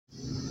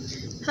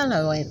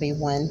Hello,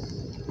 everyone.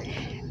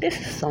 This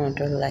is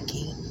Sandra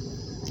Lucky.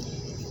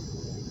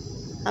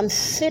 I'm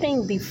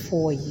sitting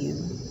before you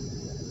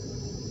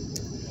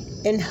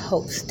in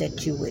hopes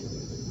that you would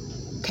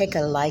take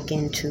a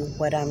liking to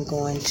what I'm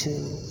going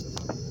to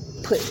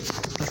put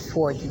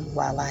before you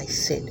while I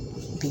sit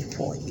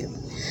before you.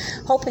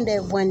 Hoping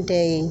that one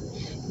day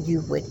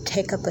you would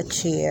take up a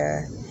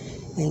chair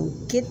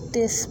and get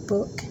this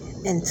book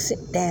and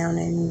sit down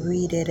and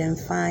read it and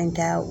find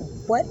out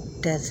what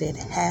does it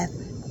have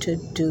to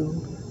do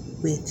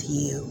with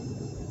you.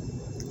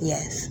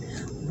 Yes,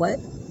 what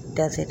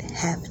does it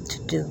have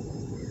to do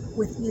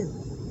with you?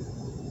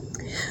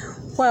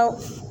 Well,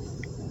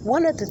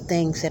 one of the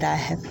things that I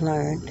have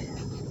learned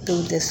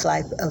through this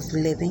life of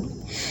living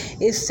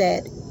is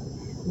that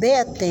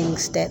there are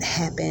things that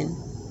happen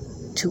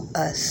to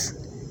us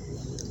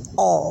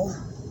all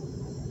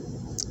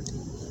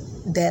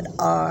that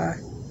are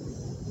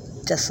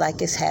just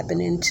like it's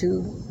happening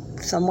to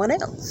someone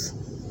else.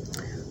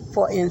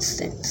 For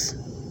instance,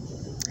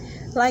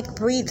 like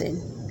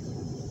breathing.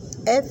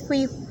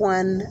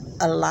 Everyone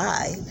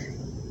alive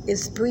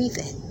is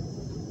breathing.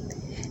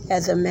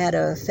 As a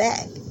matter of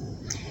fact,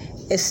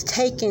 it's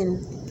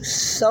taken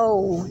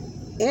so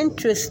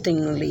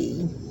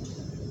interestingly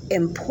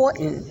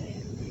important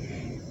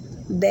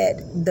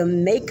that the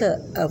maker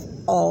of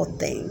all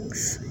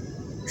things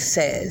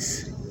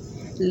says,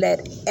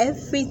 "Let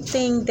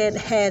everything that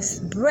has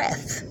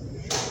breath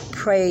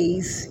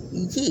praise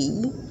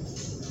ye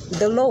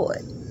the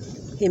Lord."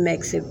 He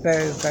makes it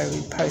very,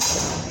 very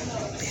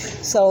personal.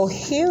 So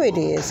here it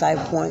is. I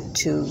want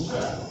to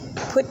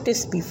put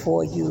this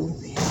before you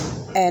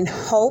and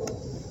hope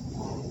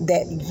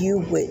that you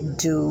would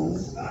do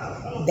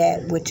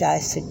that which I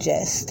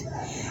suggest.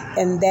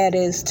 And that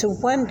is to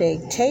one day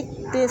take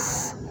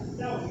this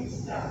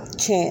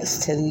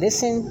chance to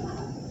listen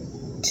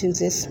to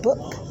this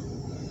book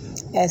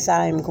as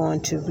I'm going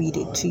to read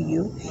it to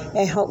you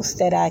in hopes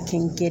that I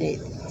can get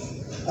it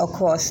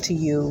across to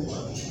you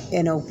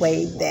in a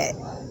way that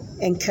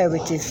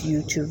encourages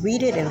you to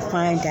read it and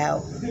find out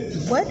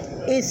what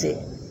is it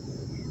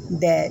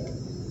that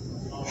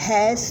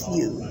has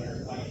you,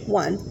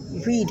 one,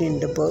 reading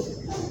the book,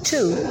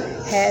 two,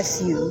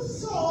 has you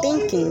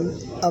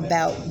thinking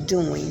about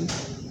doing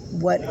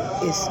what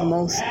is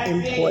most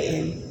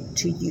important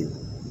to you,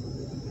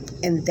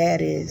 and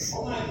that is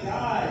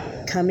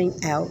coming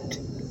out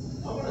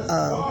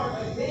of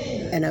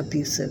an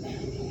abusive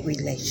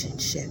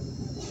relationship.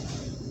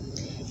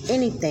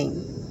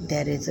 Anything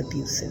that is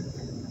abusive.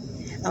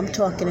 I'm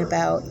talking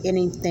about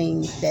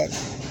anything that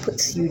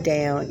puts you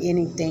down,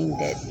 anything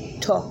that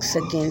talks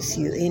against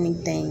you,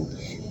 anything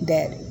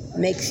that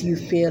makes you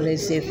feel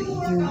as if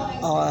you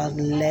are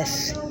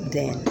less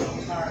than.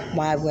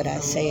 Why would I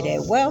say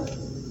that? Well,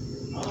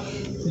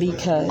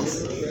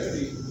 because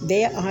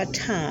there are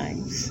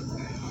times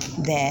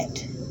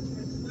that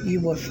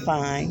you will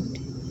find,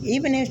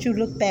 even as you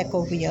look back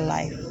over your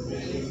life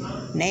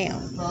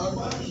now,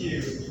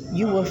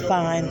 you will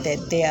find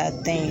that there are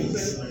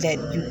things that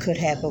you could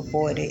have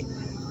avoided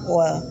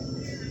or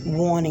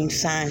warning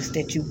signs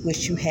that you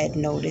wish you had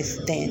noticed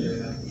then.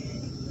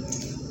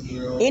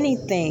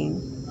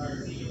 Anything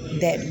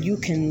that you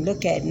can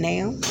look at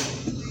now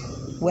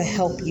will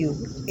help you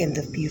in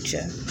the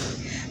future.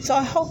 So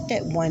I hope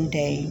that one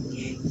day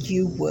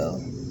you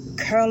will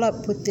curl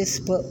up with this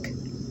book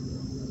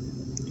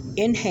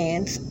in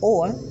hands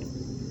or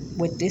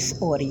with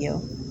this audio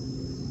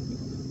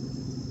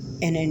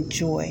and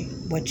enjoy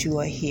what you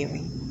are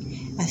hearing.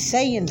 I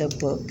say in the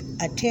book,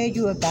 I tell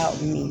you about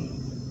me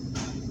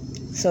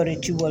so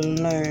that you will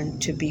learn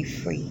to be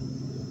free,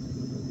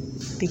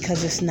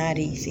 because it's not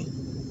easy.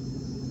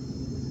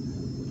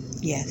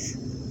 Yes,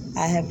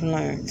 I have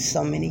learned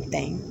so many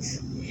things,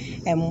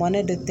 and one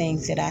of the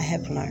things that I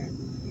have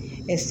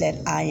learned is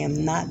that I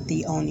am not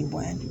the only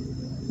one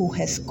who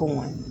has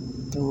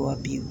gone through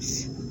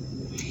abuse.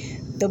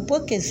 The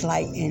book is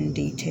light in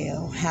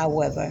detail,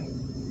 however,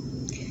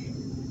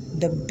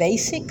 the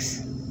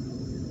basics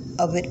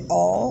of it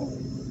all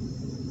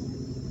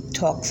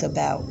talks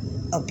about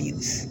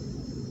abuse.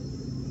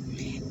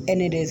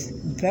 And it is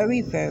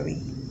very,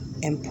 very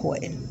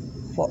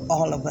important for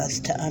all of us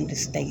to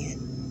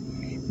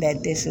understand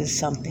that this is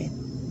something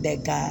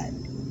that God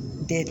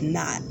did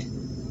not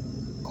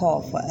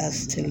call for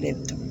us to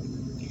live through.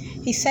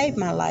 He saved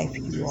my life,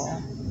 you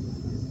all.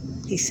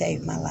 He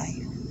saved my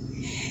life.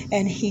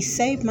 And he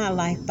saved my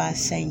life by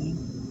saying,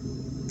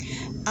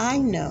 "I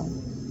know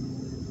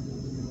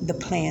the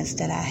plans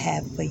that I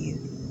have for you.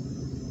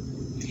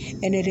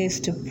 And it is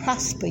to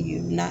prosper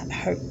you, not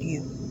hurt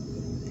you.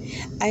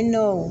 I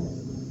know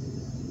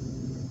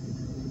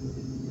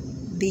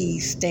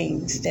these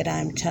things that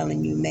I'm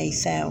telling you may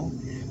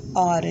sound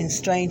odd and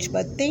strange,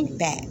 but think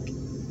back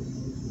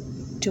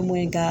to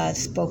when God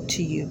spoke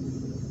to you.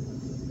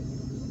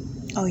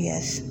 Oh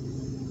yes,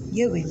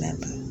 you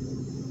remember.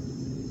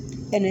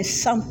 And it's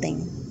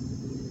something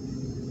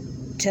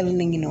to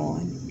lean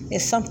on.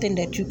 It's something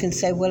that you can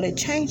say, well, it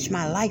changed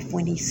my life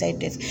when he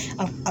said this.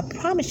 I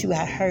promise you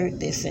I heard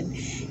this.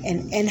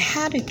 And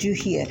how did you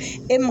hear?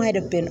 It might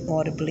have been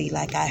audibly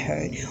like I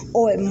heard,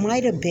 or it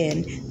might have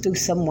been through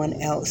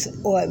someone else,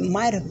 or it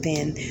might have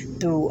been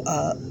through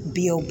a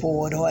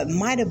billboard, or it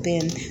might have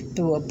been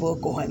through a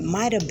book, or it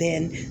might have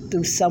been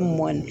through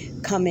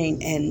someone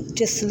coming and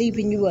just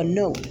leaving you a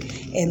note.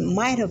 It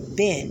might have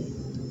been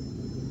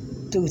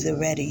through the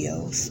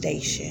radio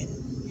station.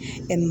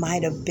 It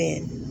might have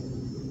been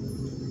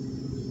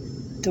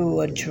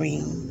through a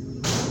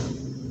dream.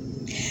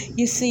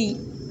 You see,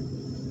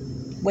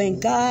 when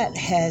God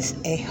has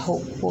a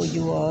hope for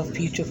you or a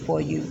future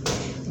for you,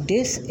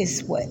 this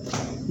is what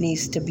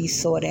needs to be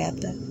sought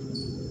after.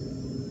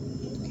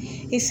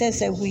 He says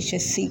that we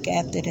should seek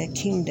after the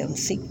kingdom.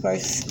 Seek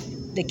first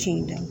the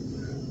kingdom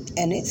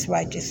and its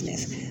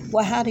righteousness.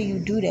 Well, how do you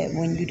do that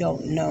when you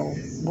don't know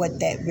what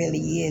that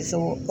really is,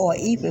 or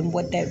even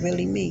what that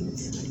really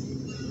means?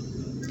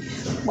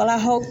 Well, I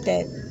hope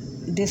that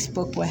this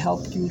book will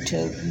help you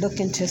to look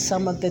into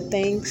some of the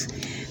things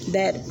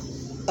that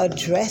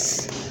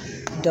address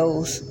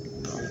those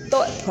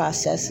thought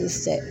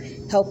processes that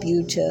help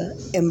you to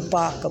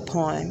embark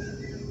upon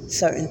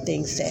certain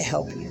things that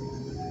help you.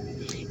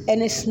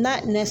 And it's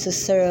not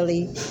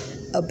necessarily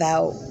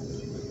about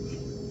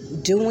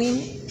doing,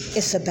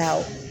 it's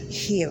about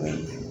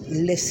hearing,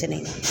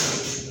 listening,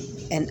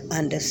 and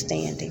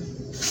understanding.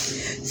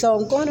 So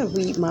I'm going to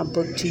read my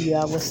book to you.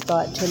 I will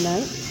start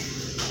today,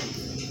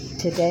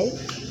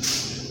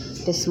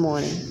 this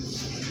morning,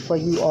 for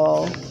you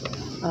all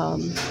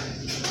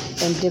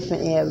in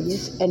different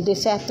areas, and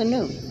this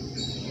afternoon.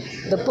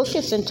 The book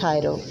is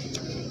entitled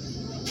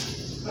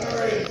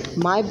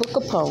My Book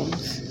of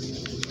Poems,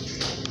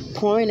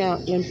 Pouring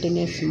Out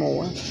Emptiness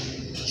More.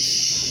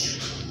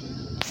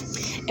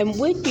 And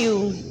when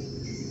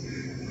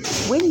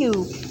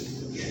you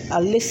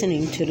are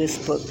listening to this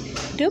book,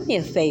 do me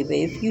a favor.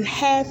 If you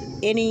have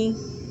any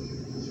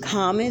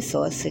comments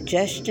or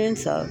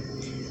suggestions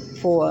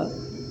for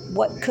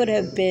what could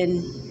have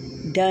been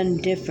done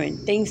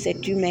different, things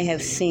that you may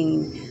have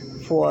seen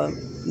for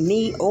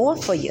me or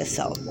for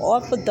yourself,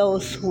 or for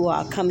those who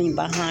are coming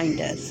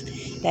behind us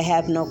that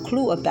have no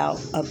clue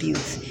about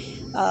abuse,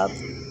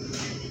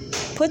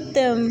 put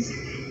them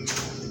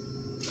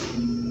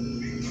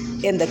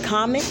in the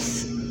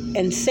comments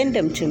and send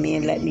them to me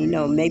and let me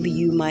know. Maybe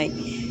you might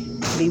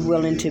be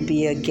willing to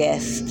be a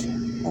guest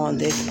on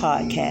this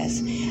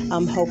podcast.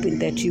 I'm hoping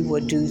that you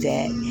will do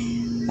that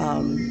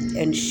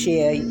and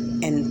share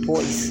and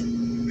voice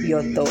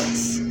your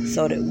thoughts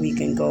so that we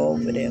can go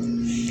over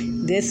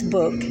them. This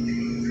book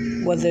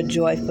was a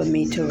joy for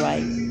me to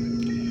write,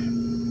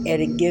 and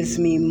it gives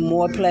me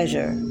more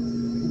pleasure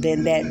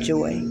than that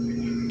joy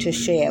to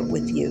share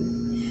with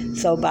you.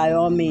 So by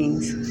all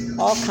means,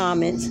 all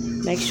comments,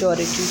 make sure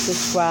that you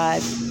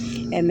subscribe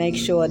and make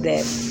sure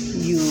that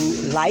you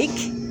like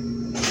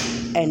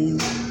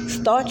and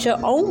start your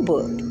own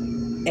book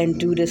and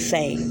do the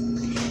same.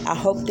 I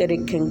hope that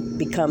it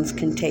becomes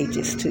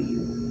contagious to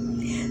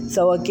you.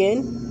 So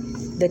again,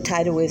 the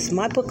title is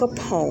My Book of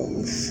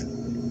Poems,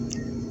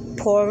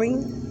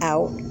 Pouring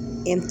Out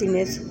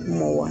Emptiness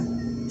More.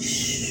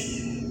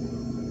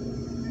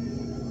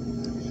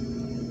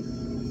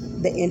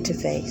 The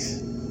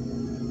interface.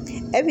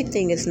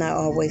 Everything is not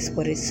always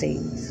what it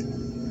seems.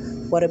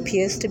 What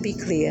appears to be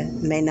clear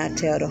may not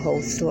tell the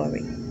whole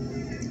story.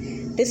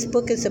 This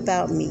book is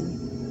about me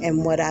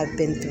and what I've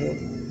been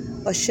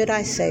through, or should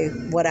I say,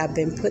 what I've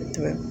been put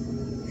through.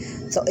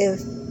 So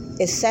if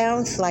it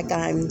sounds like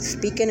I'm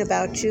speaking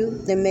about you,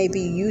 then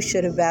maybe you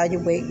should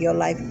evaluate your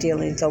life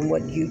dealings on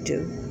what you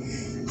do.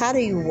 How do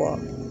you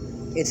walk?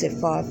 Is it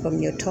far from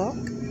your talk?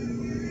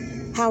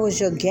 How is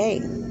your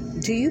game?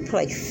 Do you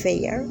play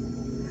fair?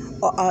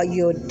 Or are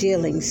your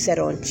dealings set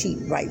on cheap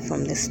right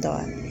from the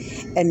start,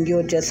 and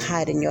you're just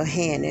hiding your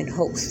hand in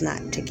hopes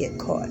not to get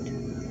caught?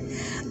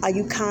 Are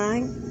you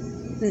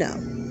kind? No.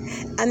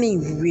 I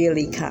mean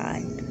really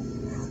kind.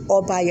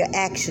 Or by your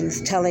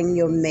actions telling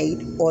your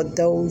mate or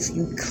those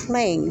you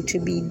claim to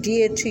be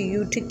dear to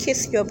you to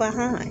kiss your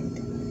behind.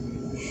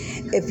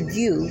 If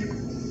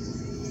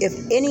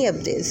any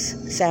of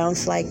this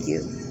sounds like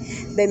you,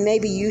 then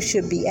maybe you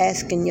should be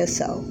asking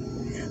yourself,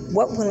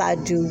 what will I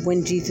do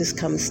when Jesus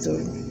comes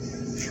through?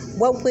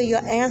 What will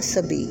your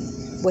answer be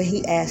when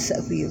he asks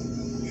of you?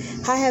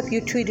 How have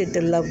you treated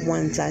the loved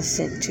ones I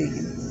sent to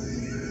you?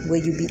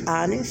 Will you be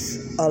honest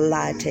or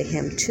lie to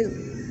him too?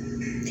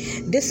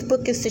 This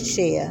book is to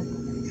share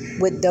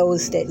with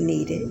those that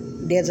need it.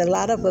 There's a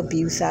lot of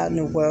abuse out in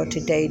the world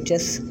today,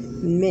 just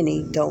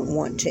many don't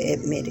want to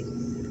admit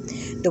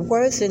it. The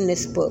words in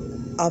this book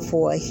are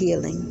for a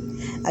healing.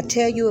 I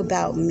tell you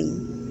about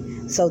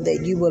me so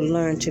that you will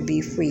learn to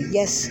be free.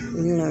 Yes,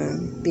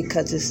 learn,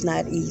 because it's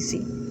not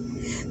easy.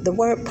 The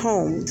word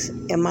poems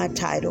in my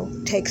title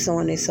takes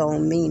on its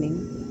own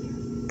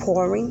meaning.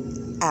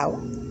 Pouring out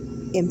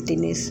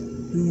emptiness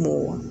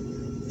more.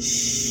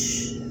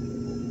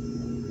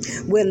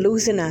 We're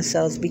losing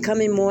ourselves,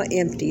 becoming more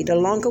empty. The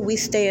longer we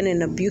stay in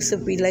an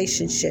abusive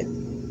relationship,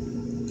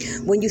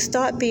 When you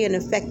start being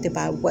affected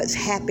by what's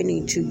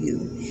happening to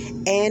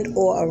you and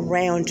or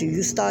around you,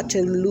 you start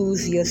to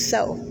lose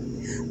yourself,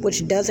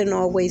 which doesn't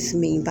always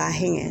mean by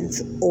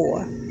hands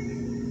or,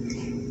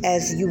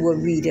 as you will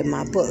read in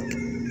my book,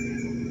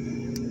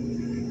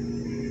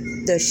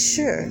 the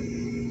sure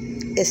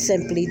is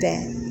simply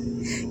that.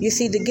 You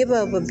see, the giver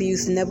of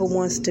abuse never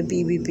wants to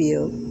be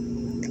revealed.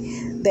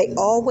 They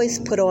always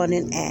put on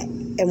an act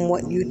and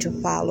want you to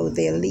follow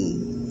their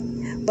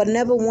lead, but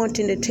never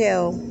wanting to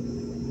tell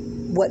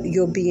what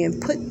you're being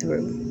put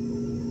through.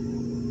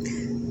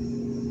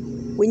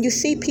 When you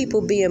see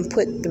people being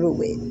put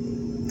through it,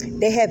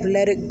 they have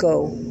let it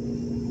go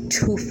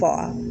too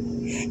far.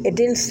 It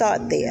didn't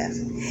start there.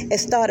 It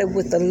started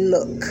with a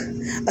look,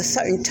 a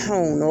certain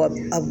tone or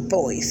a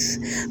voice,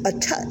 a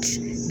touch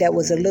that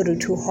was a little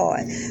too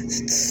hard,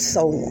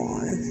 so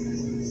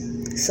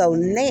on. So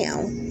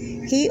now,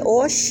 he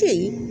or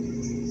she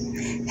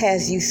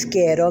has you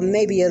scared or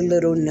maybe a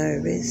little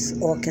nervous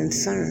or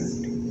concerned.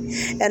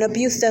 And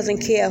abuse doesn't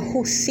care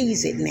who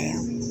sees it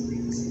now.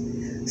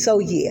 So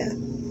yeah,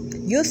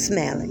 you're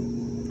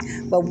smiling,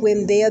 but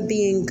when they're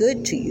being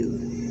good to you,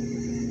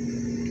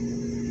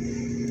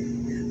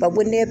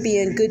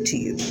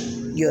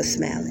 you're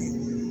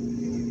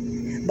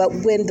smiling. But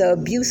when the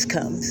abuse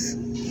comes,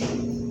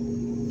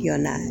 you're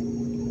not.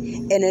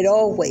 And it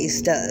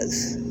always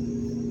does.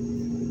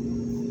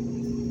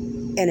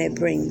 And it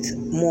brings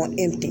more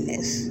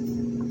emptiness,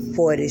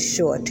 for it is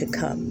sure to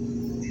come,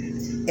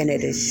 and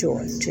it is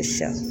sure to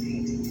show.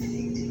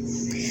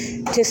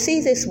 To see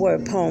this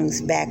word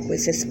poems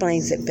backwards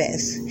explains it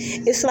best.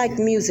 It's like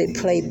music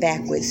played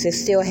backwards. It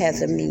still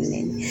has a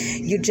meaning.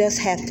 You just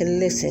have to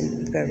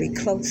listen very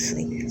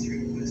closely.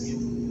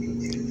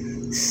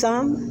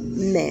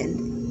 Some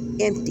men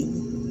empty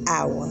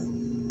our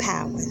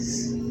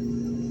powers.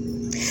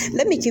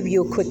 Let me give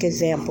you a quick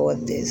example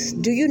of this.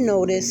 Do you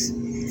notice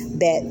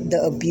that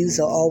the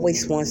abuser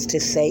always wants to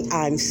say,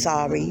 I'm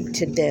sorry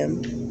to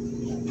them?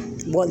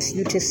 Wants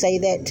you to say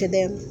that to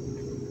them?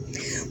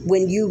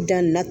 When you've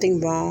done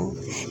nothing wrong?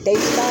 They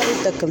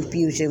started the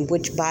confusion,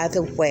 which, by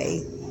the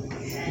way,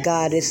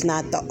 God is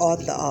not the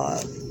author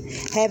of.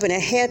 Having a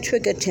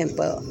hair-trigger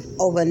temper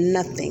over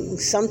nothing,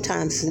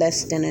 sometimes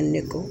less than a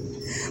nickel.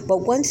 But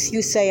once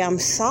you say, I'm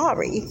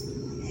sorry,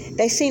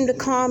 they seem to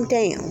calm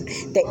down.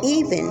 They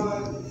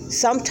even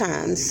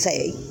sometimes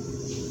say,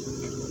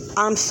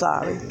 I'm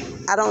sorry.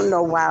 I don't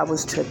know why I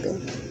was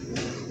tripping.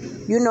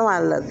 You know I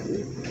love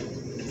you.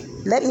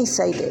 Let me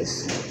say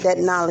this, that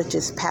knowledge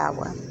is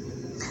power.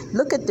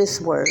 Look at this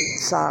word,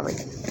 sorry.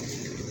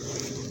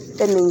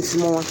 It means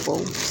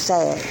mournful,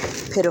 sad,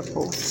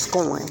 pitiful,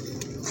 scorn.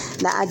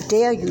 Now I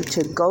dare you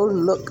to go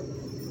look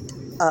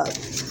up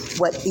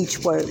what each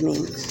word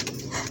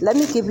means. Let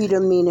me give you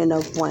the meaning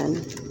of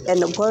one. And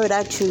the word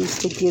I choose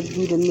to give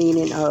you the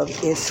meaning of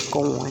is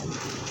scorn.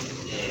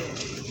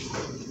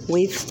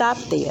 We've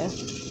stopped there,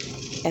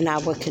 and I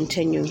will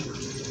continue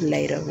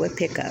later. We'll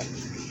pick up.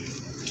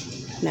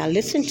 Now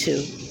listen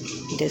to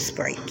this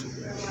break.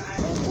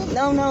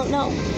 No.